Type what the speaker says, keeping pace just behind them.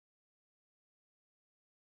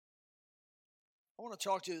I want to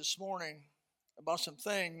talk to you this morning about some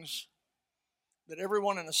things that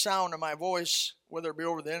everyone in the sound of my voice, whether it be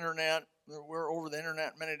over the internet, we're over the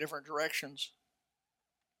internet in many different directions,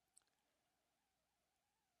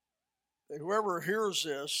 that whoever hears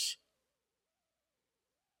this,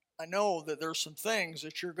 I know that there's some things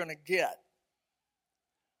that you're going to get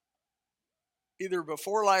either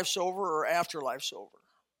before life's over or after life's over.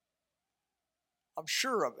 I'm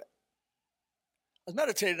sure of it. I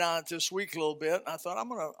meditated on it this week a little bit, and I thought I'm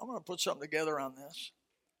gonna put something together on this.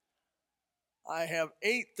 I have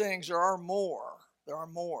 8 things. There are more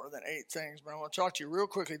than 8 things, but I want to talk to you real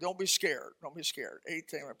quickly. Don't be scared. 8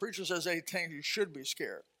 things. My preacher says 8 things. You should be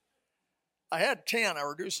scared. I had 10. I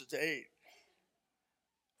reduced it to 8.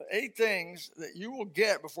 But 8 things that you will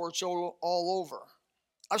get before it's all over.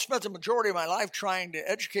 I've spent the majority of my life trying to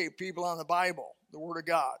educate people on the Bible, the Word of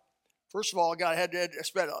God. First of all, I had to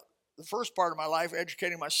spend the first part of my life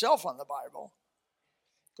educating myself on the Bible,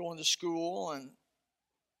 going to school and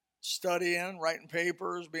studying, writing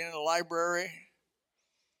papers, being in the library.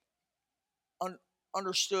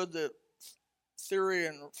 Understood the theory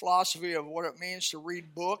and philosophy of what it means to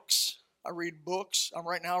read books. I read books. I'm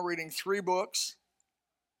right now reading 3 books.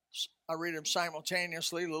 I read them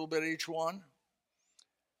simultaneously, a little bit each one.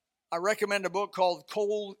 I recommend a book called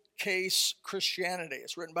Cold Case Christianity.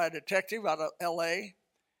 It's written by a detective out of L.A.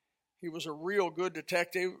 He was a real good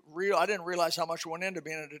detective. I didn't realize how much went into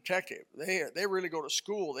being a detective. They really go to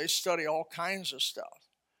school. They study all kinds of stuff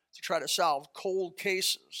to try to solve cold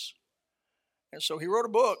cases. And so he wrote a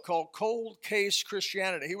book called Cold Case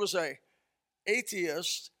Christianity. He was an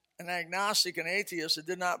atheist, an agnostic and atheist that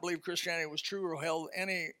did not believe Christianity was true or held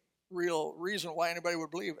any real reason why anybody would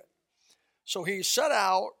believe it. So he set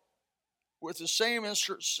out with the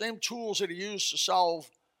same tools that he used to solve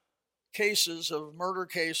cases of murder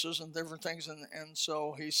cases and different things, and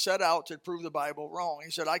so he set out to prove the Bible wrong.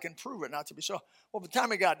 He said, I can prove it not to be so. Well, by the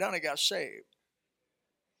time he got done, he got saved.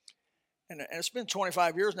 And it's been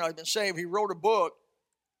 25 years now he's been saved. He wrote a book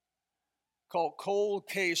called Cold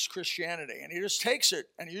Case Christianity, and he just takes it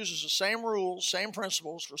and uses the same rules, same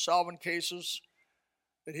principles for solving cases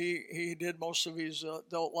that he did most of his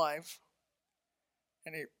adult life,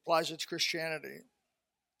 and he applies it to Christianity.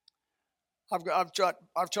 I've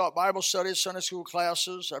taught Bible studies, Sunday school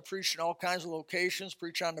classes. I preached in all kinds of locations,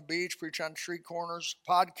 preach on the beach, preach on street corners,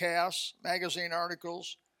 podcasts, magazine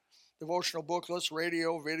articles, devotional booklets,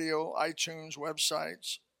 radio, video, iTunes,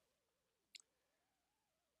 websites.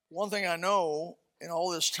 One thing I know in all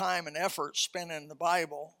this time and effort spent in the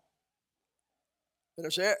Bible, that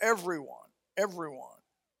is everyone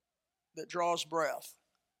that draws breath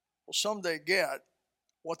will someday get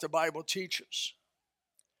what the Bible teaches.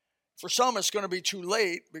 For some, it's going to be too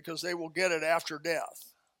late because they will get it after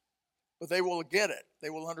death. But they will get it. They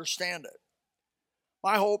will understand it.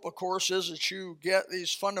 My hope, of course, is that you get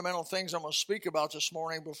these fundamental things I'm going to speak about this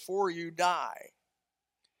morning before you die.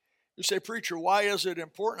 You say, preacher, why is it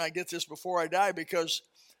important I get this before I die? Because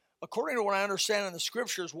according to what I understand in the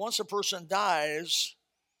scriptures, once a person dies,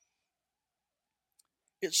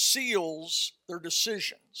 it seals their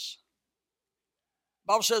decisions.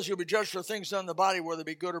 The Bible says you'll be judged for things done in the body, whether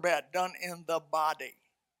they be good or bad. Done in the body,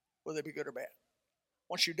 whether they be good or bad.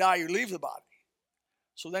 Once you die, you leave the body.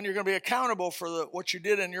 So then you're going to be accountable for what you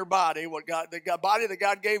did in your body, the body that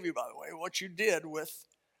God gave you, by the way, what you did with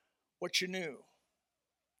what you knew.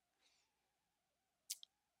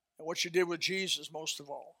 And what you did with Jesus, most of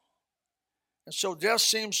all. And so death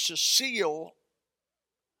seems to seal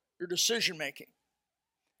your decision making.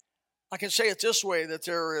 I can say it this way, that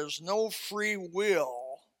there is no free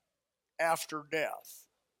will after death.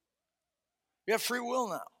 You have free will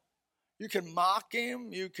now. You can mock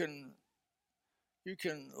him. You can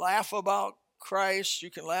laugh about Christ.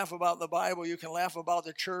 You can laugh about the Bible. You can laugh about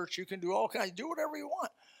the church. You can do all kinds. Do whatever you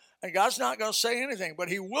want. And God's not going to say anything, but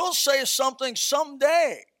he will say something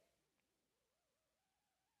someday.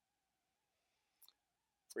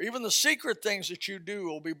 For even the secret things that you do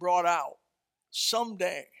will be brought out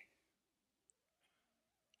someday.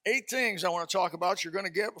 8 things I want to talk about you're going to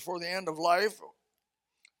get before the end of life,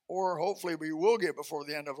 or hopefully you will get before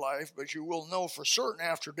the end of life, but you will know for certain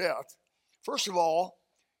after death. First of all,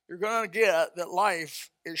 you're going to get that life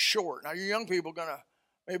is short. Now, you young people are going to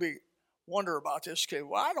maybe wonder about this. Okay,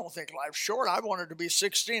 well, I don't think life's short. I wanted to be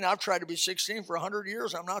 16. I've tried to be 16 for 100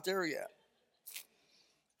 years. I'm not there yet.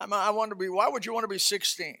 Why would you want to be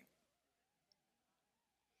 16? You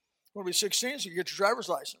want to be 16 so you get your driver's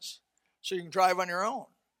license, so you can drive on your own.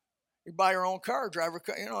 You buy your own car, drive a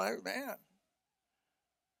car, man.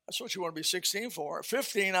 That's what you want to be 16 for. At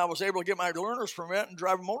 15, I was able to get my learner's permit and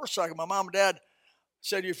drive a motorcycle. My mom and dad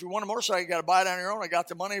Said, if you want a motorcycle, you got to buy it on your own. I got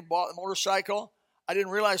the money, bought the motorcycle. I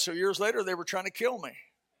didn't realize so years later they were trying to kill me.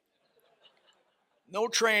 No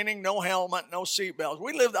training, no helmet, no seatbelt.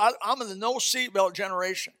 I'm in the no seatbelt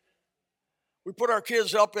generation. We put our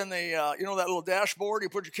kids up in the, that little dashboard? You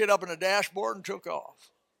put your kid up in the dashboard and took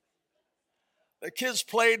off. The kids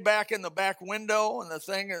played back in the back window, and that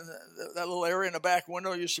little area in the back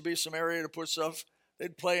window used to be some area to put stuff.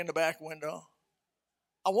 They'd play in the back window.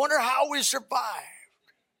 I wonder how we survived.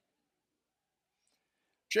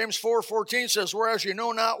 James 4:14 says, whereas you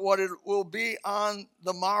know not what it will be on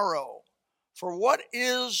the morrow. For what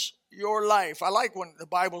is your life? I like when the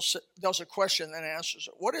Bible does a question and answers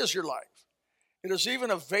it. What is your life? It is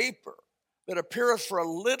even a vapor that appeareth for a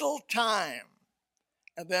little time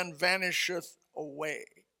and then vanisheth away.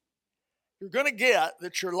 You're going to get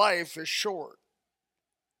that your life is short.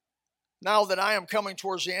 Now that I am coming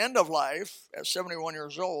towards the end of life at 71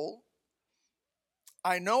 years old,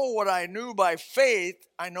 I know what I knew by faith,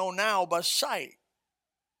 I know now by sight.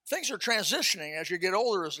 Things are transitioning as you get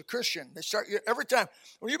older as a Christian. Every time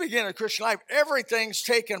when you begin a Christian life, everything's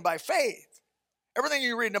taken by faith. Everything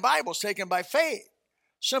you read in the Bible is taken by faith.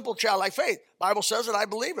 Simple childlike faith. Bible says it, I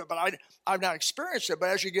believe it, but I've not experienced it. But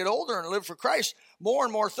as you get older and live for Christ, more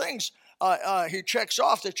and more things he checks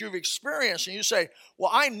off that you've experienced. And you say,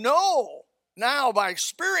 well, I know now by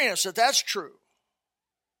experience that that's true.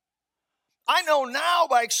 I know now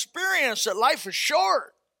by experience that life is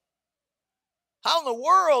short. How in the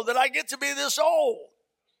world did I get to be this old?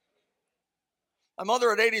 My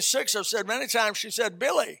mother at 86, I've said many times, she said,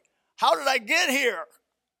 Billy, how did I get here?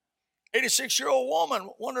 86-year-old woman,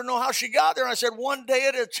 wanted to know how she got there. And I said, one day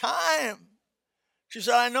at a time. She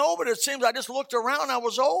said, I know, but it seems I just looked around and I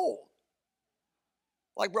was old.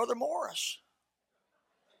 Like Brother Morris.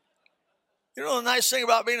 You know, the nice thing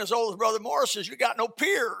about being as old as Brother Morris is you got no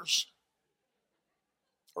peers.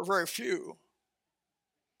 Or very few.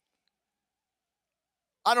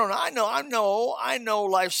 I don't know. I know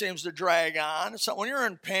life seems to drag on. So when you're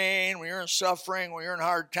in pain, when you're in suffering, when you're in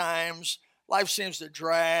hard times, life seems to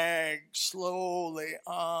drag slowly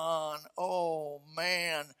on. Oh,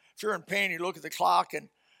 man. If you're in pain, you look at the clock and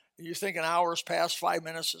you think an hour's passed, 5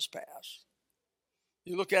 minutes has passed.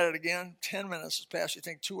 You look at it again, 10 minutes has passed. You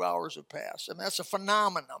think 2 hours have passed. I mean, that's a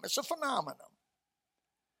phenomenon. It's a phenomenon.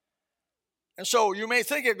 And so you may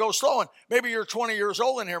think it goes slow, and maybe you're 20 years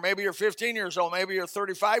old in here, maybe you're 15 years old, maybe you're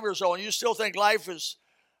 35 years old, and you still think life is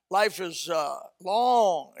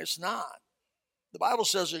long. It's not. The Bible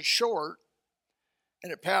says it's short,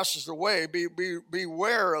 and it passes away.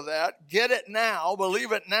 Beware of that. Get it now,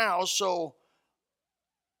 believe it now, so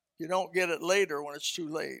you don't get it later when it's too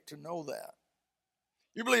late to know that.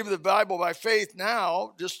 You believe the Bible by faith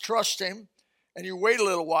now, just trust him, and you wait a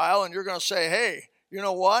little while, and you're going to say, hey, you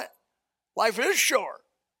know what? Life is short.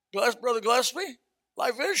 Brother Gillespie,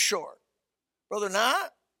 life is short. Brother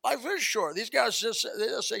Knott, life is short. These guys just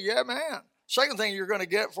say, yeah, man. Second thing you're going to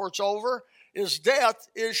get before it's over is death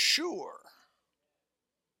is sure.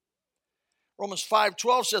 Romans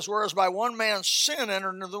 5:12 says, whereas by one man's sin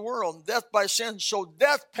entered into the world, and death by sin, so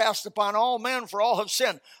death passed upon all men, for all have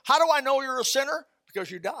sinned. How do I know you're a sinner? Because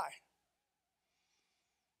you die.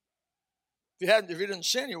 If you didn't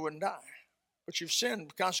sin, you wouldn't die. But you've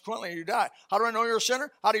sinned, consequently you die. How do I know you're a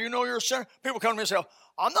sinner? How do you know you're a sinner? People come to me and say, oh,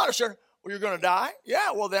 I'm not a sinner. Well, you're going to die?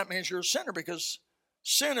 Yeah, well, that means you're a sinner because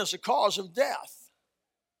sin is the cause of death.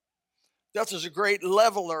 Death is a great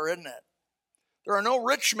leveler, isn't it? There are no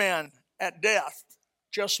rich men at death,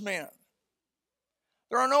 just men.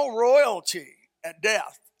 There are no royalty at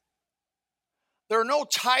death. There are no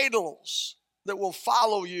titles that will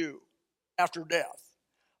follow you after death.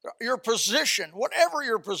 Your position, whatever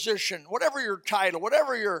your title,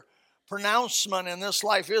 whatever your pronouncement in this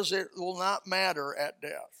life is, it will not matter at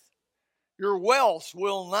death. Your wealth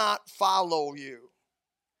will not follow you.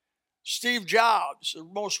 Steve Jobs, the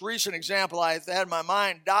most recent example I had in my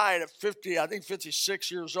mind, died at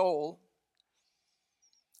 56 years old.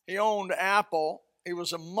 He owned Apple. He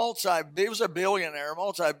was a billionaire,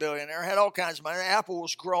 multi-billionaire, had all kinds of money. Apple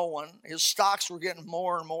was growing. His stocks were getting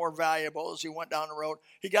more and more valuable as he went down the road.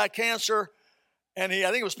 He got cancer, and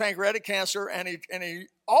I think it was pancreatic cancer, and he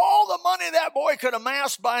all the money that boy could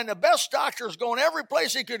amass buying the best doctors, going every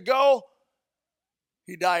place he could go,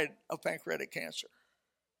 he died of pancreatic cancer.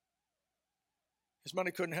 His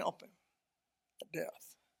money couldn't help him at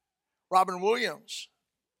death. Robin Williams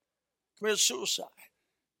committed suicide,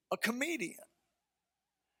 a comedian.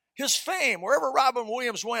 His fame, wherever Robin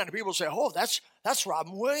Williams went, people say, oh, that's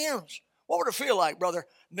Robin Williams. What would it feel like, Brother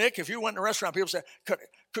Nick, if you went in a restaurant, people say,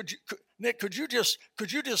 Nick, could you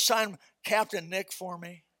just sign Captain Nick for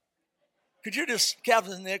me? Could you just,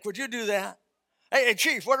 Captain Nick, would you do that? Hey,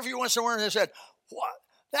 Chief, what if you went somewhere and they said, what?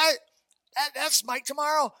 That's Mike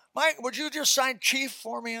tomorrow? Mike, would you just sign Chief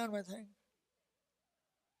for me on my thing?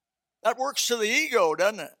 That works to the ego,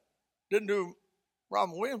 doesn't it? Didn't do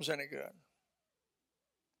Robin Williams any good.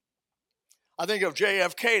 I think of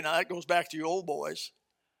JFK, now that goes back to you old boys.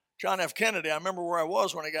 John F. Kennedy, I remember where I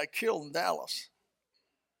was when he got killed in Dallas.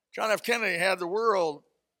 John F. Kennedy had the world,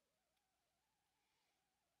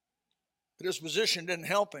 but his position didn't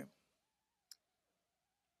help him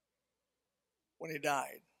when he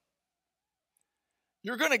died.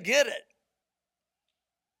 You're going to get it,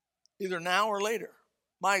 either now or later.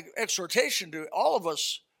 My exhortation to all of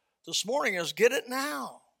us this morning is get it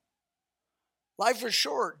now. Life is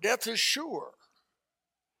short. Death is sure.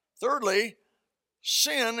 Thirdly,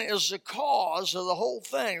 sin is the cause of the whole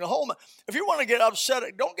thing. If you want to get upset,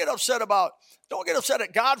 don't get upset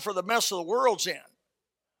at God for the mess of the world's in.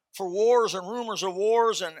 For wars and rumors of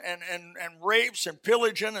wars and rapes and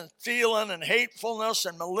pillaging and stealing and hatefulness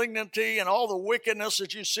and malignity and all the wickedness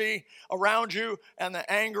that you see around you and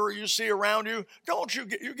the anger you see around you. Don't you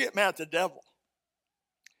get mad at the devil.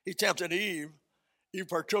 He tempted Eve. Eve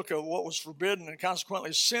partook of what was forbidden, and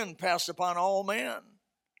consequently sin passed upon all men.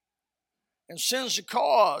 And sin's the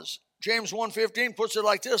cause. James 1:15 puts it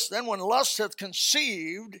like this: then when lust hath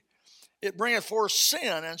conceived, it bringeth forth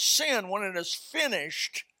sin, and sin, when it is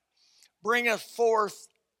finished, bringeth forth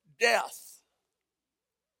death.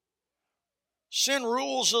 Sin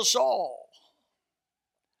rules us all.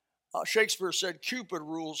 Shakespeare said Cupid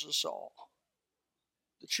rules us all.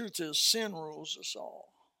 The truth is, sin rules us all.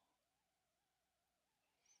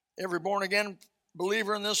 Every born-again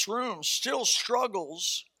believer in this room still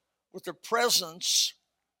struggles with the presence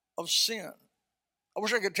of sin. I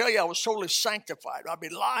wish I could tell you I was totally sanctified. I'd be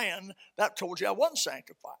lying. That told you I wasn't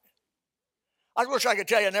sanctified. I wish I could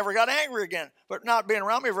tell you I never got angry again. But not being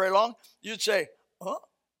around me very long, you'd say, oh,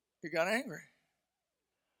 you got angry.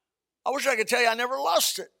 I wish I could tell you I never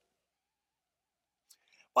lusted.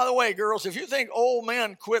 By the way, girls, if you think old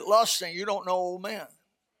men quit lusting, you don't know old men.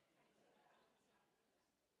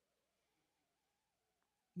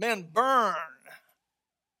 Men burn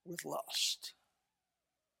with lust.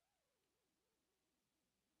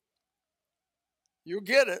 You'll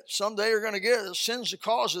get it. Someday you're going to get it. Sin's the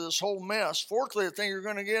cause of this whole mess. Fourthly, the thing you're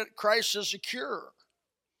going to get, Christ is the cure.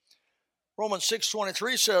 Romans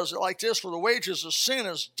 6:23 says it like this: for the wages of sin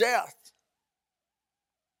is death,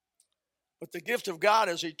 but the gift of God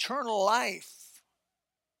is eternal life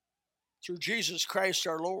through Jesus Christ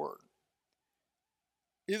our Lord.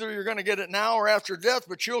 Either you're going to get it now or after death,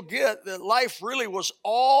 but you'll get that life really was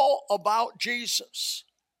all about Jesus.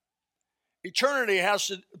 Eternity has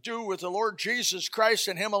to do with the Lord Jesus Christ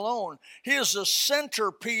and Him alone. He is the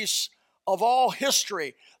centerpiece of all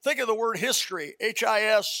history. Think of the word history,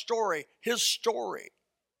 H-I-S, story, His story,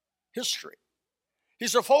 history.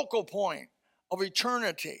 He's the focal point of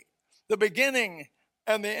eternity, the beginning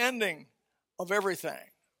and the ending of everything.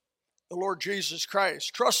 The Lord Jesus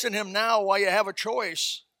Christ. Trust in Him now while you have a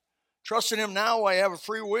choice. Trust in Him now while you have a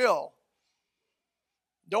free will.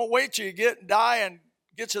 Don't wait till you die and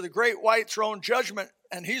get to the great white throne judgment.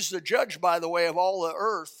 And He's the judge, by the way, of all the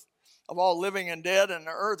earth, of all living and dead and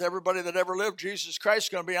the earth. Everybody that ever lived, Jesus Christ is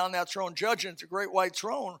going to be on that throne judging at the great white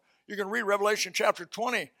throne. You can read Revelation chapter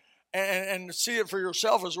 20 and see it for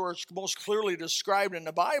yourself as where it's most clearly described in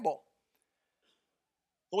the Bible.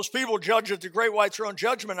 Those people judged at the great white throne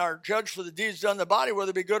judgment are judged for the deeds done in the body,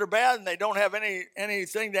 whether it be good or bad, and they don't have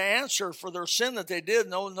anything to answer for their sin that they did.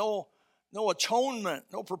 No atonement,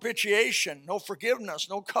 no propitiation, no forgiveness,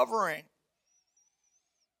 no covering.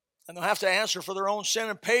 And they'll have to answer for their own sin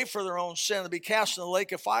and pay for their own sin and be cast in the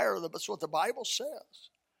lake of fire. That's what the Bible says.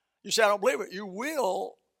 You say, I don't believe it. You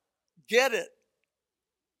will get it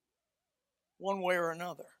one way or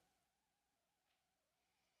another.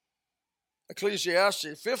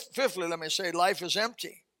 Ecclesiastes, fifthly, let me say, life is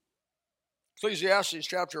empty. Ecclesiastes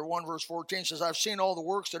chapter 1, verse 14 says, I've seen all the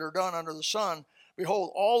works that are done under the sun.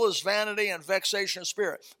 Behold, all is vanity and vexation of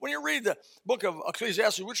spirit. When you read the book of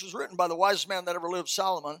Ecclesiastes, which was written by the wisest man that ever lived,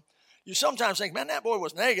 Solomon, you sometimes think, man, that boy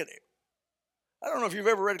was negative. I don't know if you've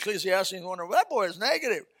ever read Ecclesiastes and wonder, well, that boy is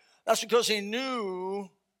negative. That's because he knew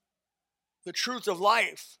the truth of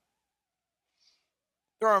life.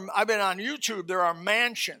 I've been on YouTube. There are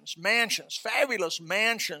mansions, fabulous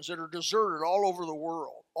mansions that are deserted all over the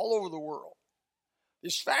world.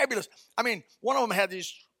 These fabulous, one of them had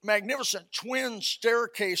these magnificent twin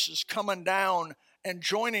staircases coming down and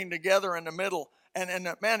joining together in the middle. And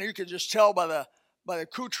man, you could just tell by the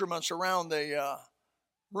accoutrements around the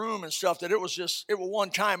room and stuff that it was just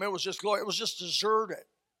deserted.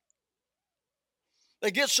 They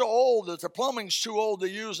get so old that the plumbing's too old to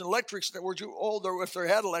use, and electrics that were too old, or if they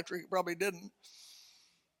had electric, probably didn't.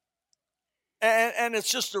 And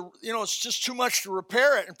it's just it's just too much to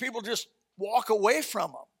repair it, and people just walk away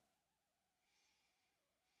from them.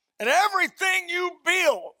 And everything you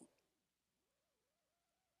build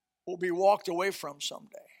will be walked away from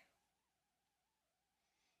someday.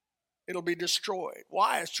 It'll be destroyed.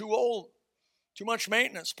 Why? It's too old. Too much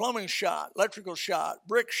maintenance. Plumbing shot, electrical shot,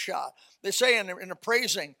 brick shot. They say in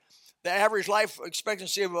appraising, the average life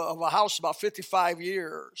expectancy of a house is about 55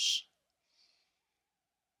 years.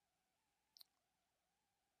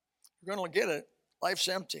 You're going to get it. Life's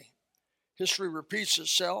empty. History repeats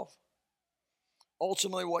itself.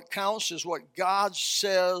 Ultimately, what counts is what God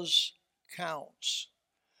says counts.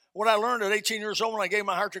 What I learned at 18 years old when I gave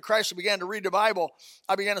my heart to Christ and began to read the Bible,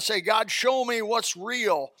 I began to say, God, show me what's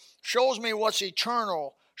real. Shows me what's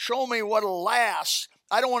eternal. Show me what'll last.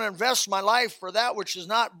 I don't want to invest my life for that which is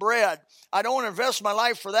not bread. I don't want to invest my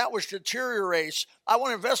life for that which deteriorates. I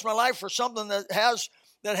want to invest my life for something that has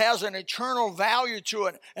an eternal value to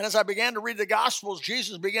it. And as I began to read the Gospels,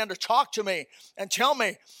 Jesus began to talk to me and tell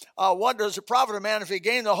me, what does it profit a man if he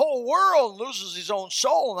gain the whole world and loses his own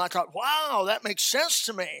soul? And I thought, wow, that makes sense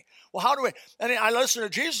to me. Well, how do we? And I listened to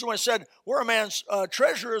Jesus when he said, where a man's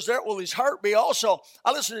treasure is, there will his heart be also.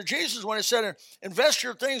 I listened to Jesus when he said, invest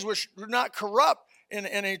your things which do not corrupt in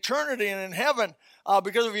eternity and in heaven.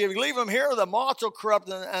 Because if you leave them here, the moth will corrupt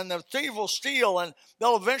and the thief will steal, and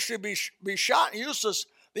they'll eventually be shot and useless.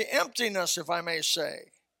 The emptiness, if I may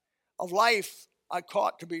say, of life I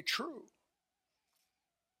caught to be true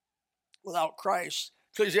without Christ.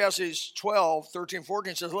 Ecclesiastes 12, 13,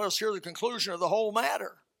 14 says, let us hear the conclusion of the whole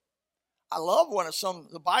matter. I love when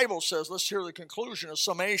the Bible says, let's hear the conclusion, a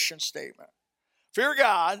summation statement. Fear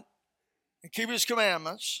God and keep his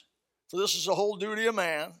commandments, for this is the whole duty of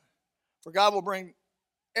man. For God will bring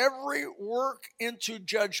every work into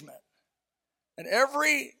judgment, and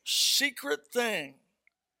every secret thing,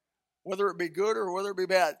 whether it be good or whether it be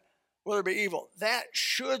bad, whether it be evil, that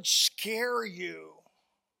should scare you.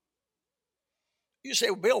 You say,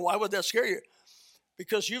 well, Bill, why would that scare you?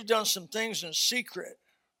 Because you've done some things in secret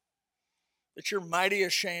that you're mighty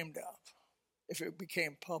ashamed of if it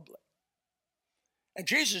became public. And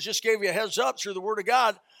Jesus just gave you a heads up through the Word of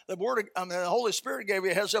God. The Holy Spirit gave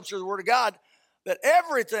you a heads up through the Word of God that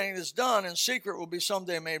everything that's done in secret will be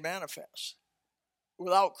someday made manifest.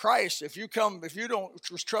 Without Christ, if you don't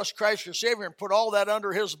trust Christ your Savior and put all that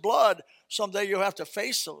under his blood, someday you'll have to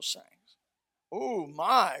face those things. Oh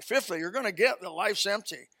my. Fifthly, you're going to get that life's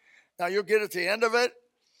empty. Now you'll get at the end of it.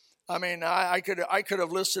 I mean, I could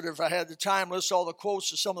have listed, if I had the time, list all the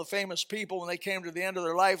quotes of some of the famous people when they came to the end of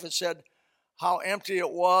their life and said how empty it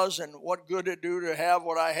was and what good it do to have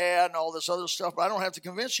what I had and all this other stuff. But I don't have to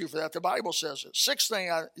convince you for that. The Bible says it. Sixth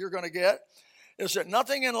thing you're going to get is that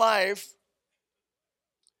nothing in life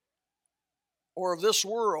or of this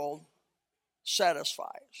world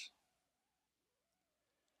satisfies.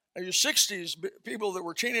 Now, your 60s, people that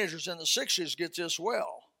were teenagers in the 60s get this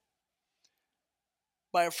well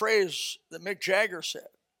by a phrase that Mick Jagger said.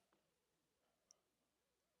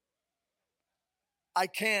 I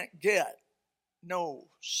can't get no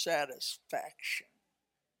satisfaction.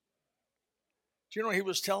 Do you know he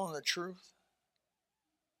was telling the truth?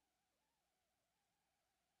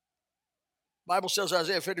 The Bible says,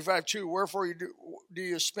 Isaiah 55:2, wherefore do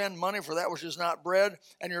you spend money for that which is not bread,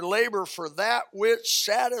 and your labor for that which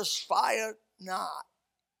satisfieth not?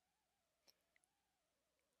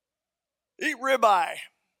 Eat ribeye.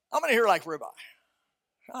 How many here like ribeye?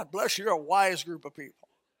 God bless you, you're a wise group of people.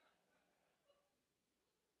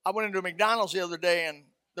 I went into a McDonald's the other day, and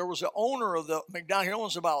there was the owner of the McDonald's. He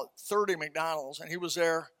owns about 30 McDonald's, and he was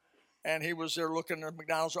there. And he was there looking at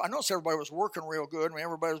McDonald's. I noticed everybody was working real good. I mean,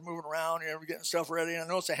 everybody was moving around, getting stuff ready. And I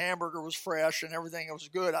noticed the hamburger was fresh and everything was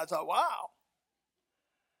good. I thought, wow.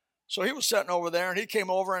 So he was sitting over there, and he came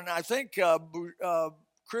over, and I think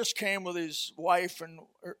Chris came with his wife and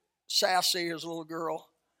Sassy, his little girl.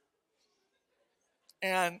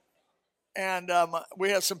 And we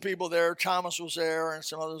had some people there. Thomas was there and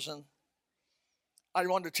some others. And I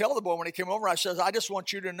wanted to tell the boy when he came over, I said, I just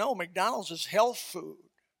want you to know McDonald's is health food.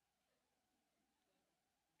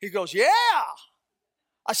 He goes, yeah.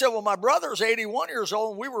 I said, well, my brother's 81 years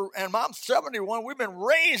old, and Mom's 71. We've been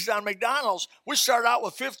raised on McDonald's. We started out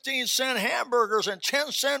with 15-cent hamburgers and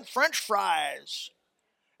 10-cent French fries.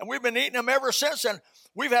 And we've been eating them ever since. And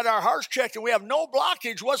we've had our hearts checked, and we have no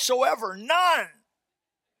blockage whatsoever. None.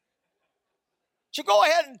 So go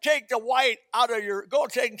ahead and take the white out of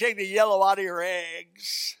take the yellow out of your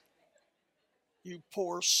eggs. You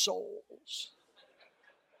poor souls.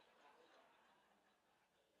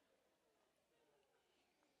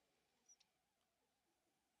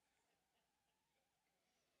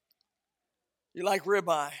 You like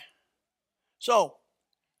ribeye. So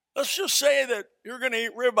let's just say that you're going to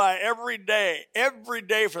eat ribeye every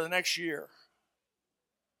day for the next year.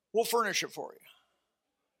 We'll furnish it for you.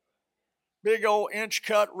 Big old inch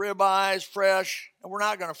cut ribeyes, fresh, and we're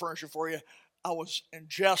not going to furnish it for you. I was in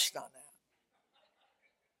jest on that.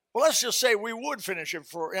 Well, let's just say we would finish it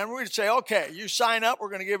for, and we'd say, okay, you sign up, we're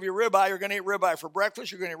going to give you ribeye. You're going to eat ribeye for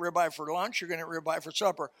breakfast. You're going to eat ribeye for lunch. You're going to eat ribeye for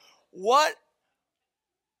supper. What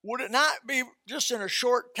would it not be just in a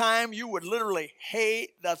short time you would literally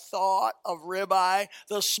hate the thought of ribeye?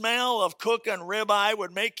 The smell of cooking ribeye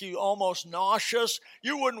would make you almost nauseous.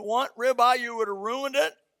 You wouldn't want ribeye. You would have ruined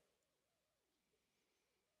it.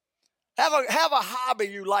 Have a hobby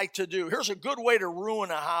you like to do. Here's a good way to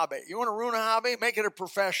ruin a hobby. You want to ruin a hobby? Make it a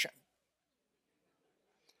profession.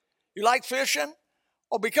 You like fishing?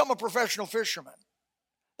 Oh, become a professional fisherman.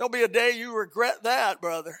 There'll be a day you regret that,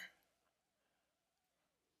 brother.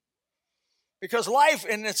 Because life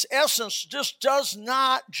in its essence just does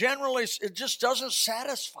not generally, it just doesn't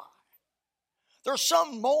satisfy. There's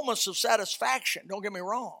some moments of satisfaction, don't get me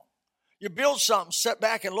wrong. You build something, sit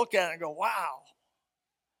back and look at it and go, wow.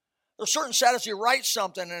 There's certain satisfaction. You write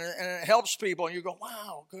something and it helps people and you go,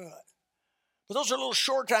 wow, good. But those are little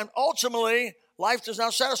short time. Ultimately, life does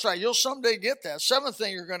not satisfy. You'll someday get that. Seventh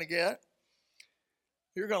thing you're going to get,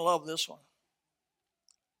 you're going to love this one.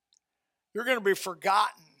 You're going to be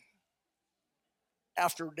forgotten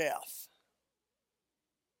after death.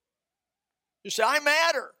 You say, I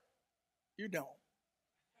matter. You don't.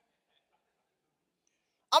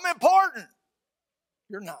 I'm important.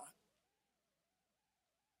 You're not.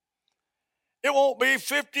 It won't be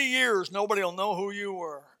 50 years. Nobody will know who you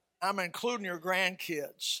were. I'm including your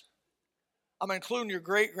grandkids. I'm including your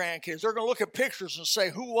great-grandkids. They're going to look at pictures and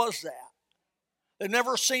say, who was that? They've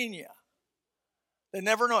never seen you. They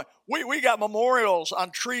never know. We got memorials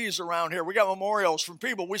on trees around here. We got memorials from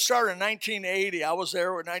people. We started in 1980. I was there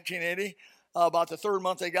in 1980, about the third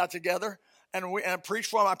month they got together. And I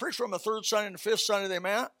preached for them. I preached for them the third Sunday and the fifth Sunday they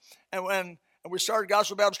met. And we started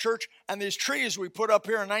Gospel Baptist Church. And these trees we put up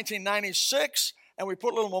here in 1996. And we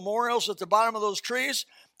put little memorials at the bottom of those trees.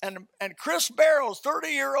 And Chris Barrows,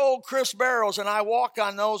 30-year-old Chris Barrows, and I walk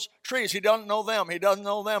on those trees. He doesn't know them. He doesn't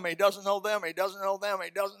know them. He doesn't know them. He doesn't know them. He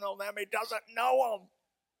doesn't know them. He doesn't know them.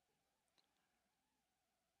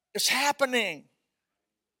 It's happening.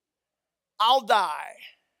 I'll die.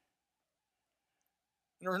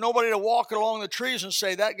 And there's nobody to walk along the trees and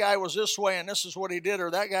say, that guy was this way and this is what he did, or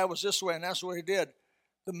that guy was this way and that's what he did.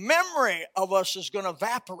 The memory of us is going to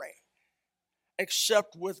evaporate,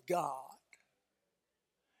 except with God.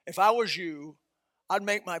 If I was you, I'd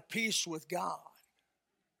make my peace with God.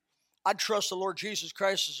 I'd trust the Lord Jesus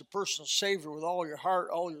Christ as a personal Savior with all your heart,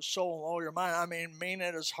 all your soul, and all your mind. I mean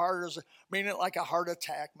it as hard as, mean it like a heart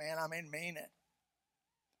attack, man. Mean it.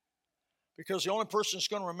 Because the only person that's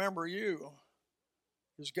going to remember you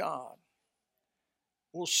is God.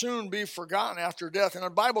 Will soon be forgotten after death. And the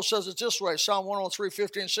Bible says it this way, Psalm 103,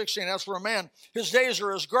 15, 16, as for a man, his days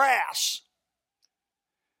are as grass.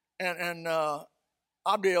 And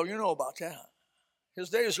Abdiel, you know about that. His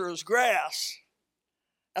days are as grass.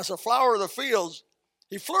 As a flower of the fields,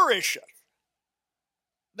 he flourisheth.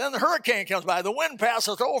 Then the hurricane comes by, the wind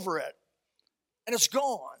passeth over it, and it's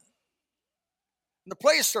gone. And the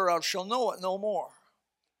place thereof shall know it no more.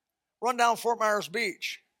 Run down Fort Myers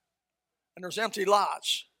Beach, and there's empty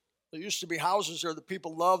lots. There used to be houses there that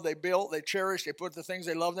people loved, they built, they cherished, they put the things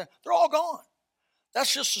they loved in. They're all gone.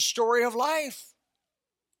 That's just the story of life.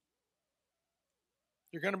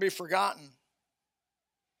 You're going to be forgotten.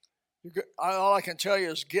 All I can tell you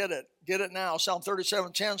is get it. Get it now. Psalm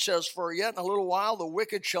 37:10 says, for yet in a little while the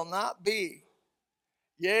wicked shall not be.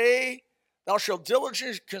 Yea, thou shalt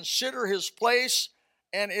diligently consider his place,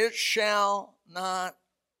 and it shall not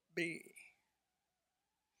be.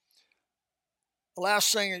 The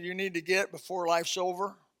last thing that you need to get before life's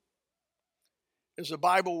over is the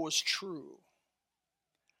Bible was true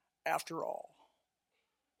after all.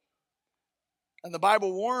 And the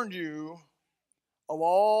Bible warned you of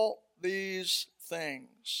all these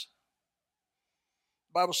things.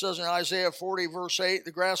 The Bible says in Isaiah 40, verse 8,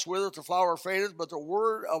 the grass withereth, the flower fadeth, but the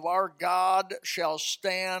word of our God shall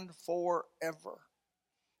stand forever.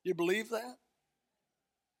 You believe that?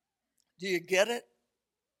 Do you get it?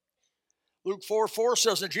 Luke 4:4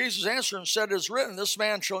 says, and Jesus answered and said, it is written,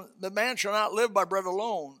 the man shall not live by bread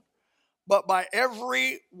alone, but by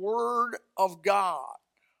every word of God.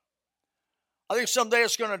 I think someday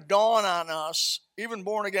it's going to dawn on us, even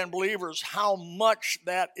born-again believers, how much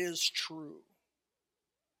that is true.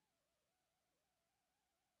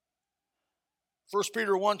 1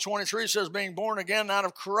 Peter 1:23 says, being born again, not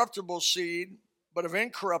of corruptible seed, but of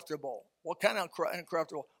incorruptible. What kind of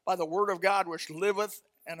incorruptible? By the word of God, which liveth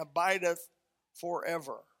and abideth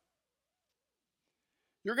forever.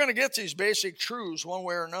 You're going to get these basic truths one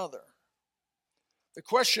way or another. The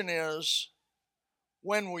question is,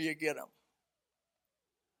 when will you get them?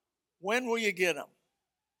 When will you get them?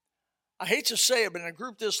 I hate to say it, but in a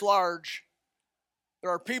group this large,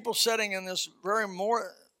 there are people sitting in this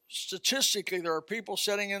statistically, there are people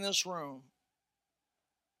sitting in this room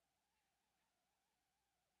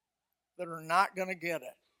that are not going to get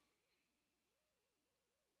it.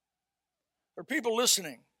 There are people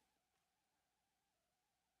listening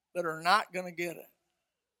that are not going to get it.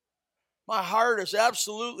 My heart is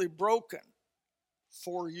absolutely broken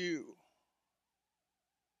for you.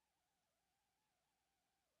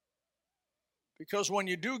 Because when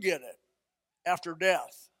you do get it, after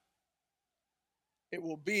death, it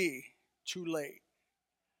will be too late.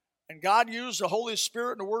 And God used the Holy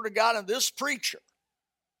Spirit and the Word of God in this preacher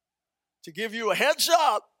to give you a heads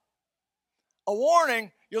up, a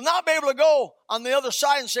warning. You'll not be able to go on the other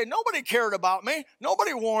side and say, nobody cared about me.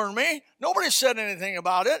 Nobody warned me. Nobody said anything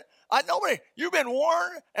about it. You've been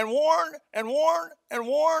warned and warned and warned and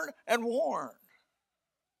warned and warned.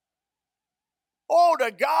 Oh,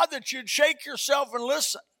 to God that you'd shake yourself and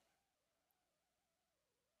listen.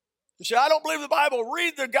 You say, I don't believe the Bible.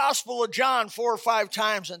 Read the Gospel of John 4 or 5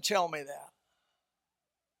 times and tell me that.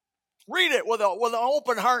 Read it with an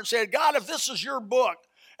open heart and say, God, if this is your book,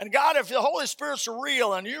 and God, if the Holy Spirit's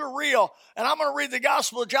real and you're real, and I'm going to read the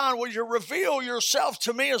Gospel of John, will you reveal yourself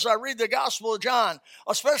to me as I read the Gospel of John?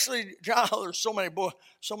 Especially John, there's so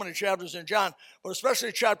many chapters in John, but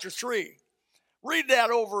especially chapter 3. Read that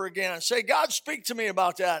over again and say, God, speak to me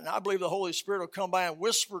about that. And I believe the Holy Spirit will come by and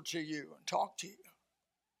whisper to you and talk to you.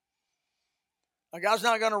 Now, God's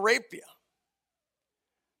not going to rape you.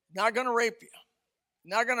 Not going to rape you.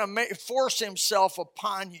 Not going to force himself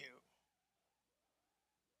upon you.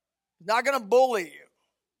 Not going to bully you.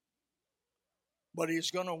 But he's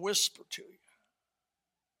going to whisper to you.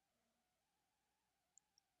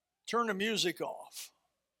 Turn the music off.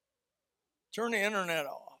 Turn the internet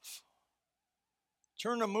off.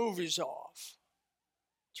 Turn the movies off.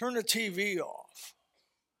 Turn the TV off.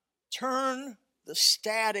 Turn the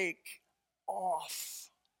static off.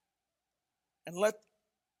 And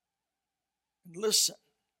listen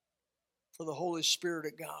for the Holy Spirit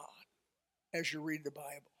of God as you read the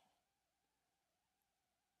Bible.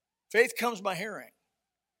 Faith comes by hearing.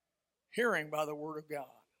 Hearing by the Word of God.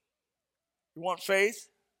 You want faith?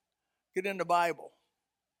 Get in the Bible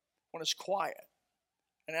when it's quiet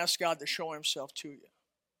and ask God to show himself to you.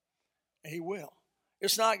 And he will.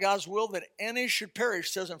 It's not God's will that any should perish,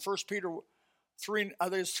 it says in 1 Peter 3, I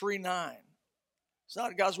think it's 3:9. It's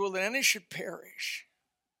not God's will that any should perish.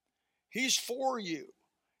 He's for you.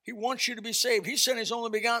 He wants you to be saved. He sent his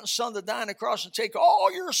only begotten Son to die on the cross and take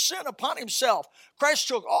all your sin upon himself. Christ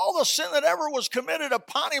took all the sin that ever was committed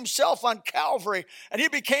upon himself on Calvary, and he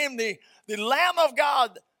became the Lamb of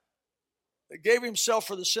God that gave himself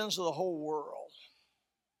for the sins of the whole world.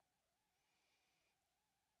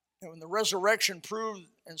 And when the resurrection proved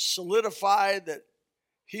and solidified that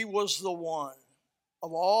he was the one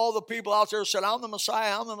of all the people out there who said, I'm the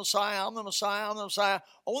Messiah, I'm the Messiah, I'm the Messiah, I'm the Messiah,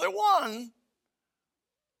 only one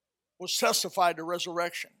was testified to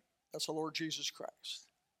resurrection. That's the Lord Jesus Christ.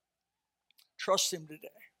 Trust him today.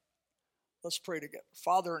 Let's pray together.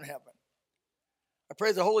 Father in heaven, I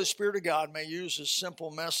pray the Holy Spirit of God may use this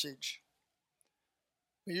simple message,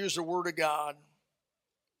 may use the Word of God,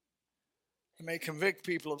 and may convict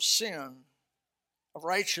people of sin, of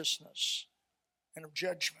righteousness, and of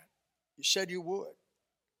judgment. You said you would.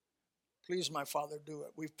 Please, my Father, do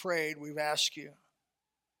it. We've prayed, we've asked you,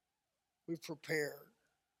 we've prepared.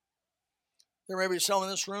 There may be some in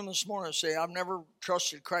this room this morning who say, I've never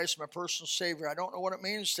trusted Christ, my personal Savior. I don't know what it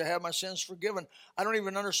means to have my sins forgiven. I don't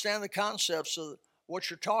even understand the concepts of what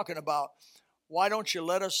you're talking about. Why don't you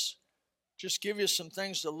let us just give you some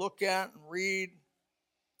things to look at and read?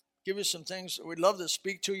 Give you some things. We'd love to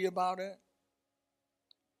speak to you about it.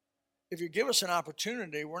 If you give us an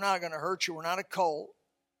opportunity, we're not going to hurt you. We're not a cult.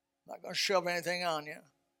 We're not going to shove anything on you.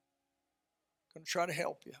 We're going to try to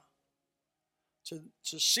help you.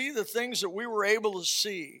 To see the things that we were able to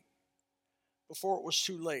see before it was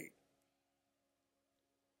too late.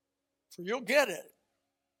 For you'll get it.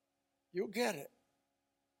 You'll get it.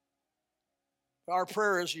 Our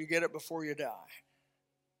prayer is you get it before you die.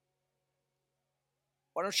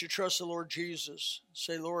 Why don't you trust the Lord Jesus?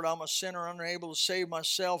 Say, Lord, I'm a sinner, unable to save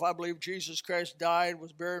myself. I believe Jesus Christ died,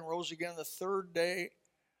 was buried, and rose again the third day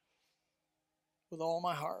with all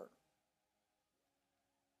my heart.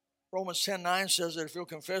 Romans 10:9 says that if you'll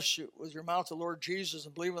confess with your mouth the Lord Jesus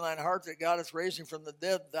and believe in thine heart that God hath raised him from the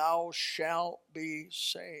dead, thou shalt be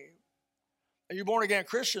saved. Are you born again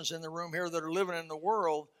Christians in the room here that are living in the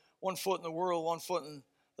world, one foot in the world, one foot in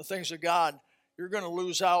the things of God? You're going to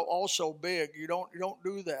lose out also big. You don't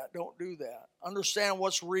do that. Don't do that. Understand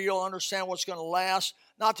what's real. Understand what's going to last.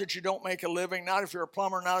 Not that you don't make a living. Not if you're a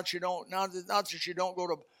plumber. Not that you don't go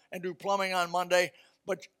to and do plumbing on Monday.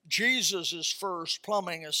 But Jesus is first.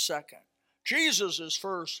 Plumbing is second. Jesus is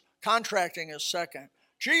first. Contracting is second.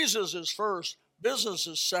 Jesus is first. Business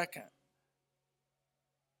is second.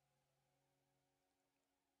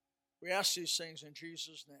 We ask these things in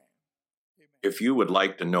Jesus' name. Amen. If you would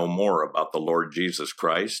like to know more about the Lord Jesus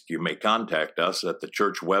Christ, you may contact us at the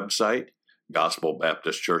church website,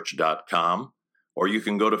 gospelbaptistchurch.com, or you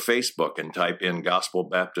can go to Facebook and type in Gospel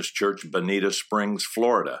Baptist Church, Bonita Springs,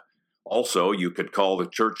 Florida. Also, you could call the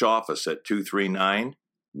church office at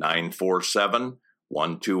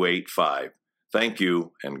 239-947-1285. Thank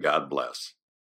you, and God bless.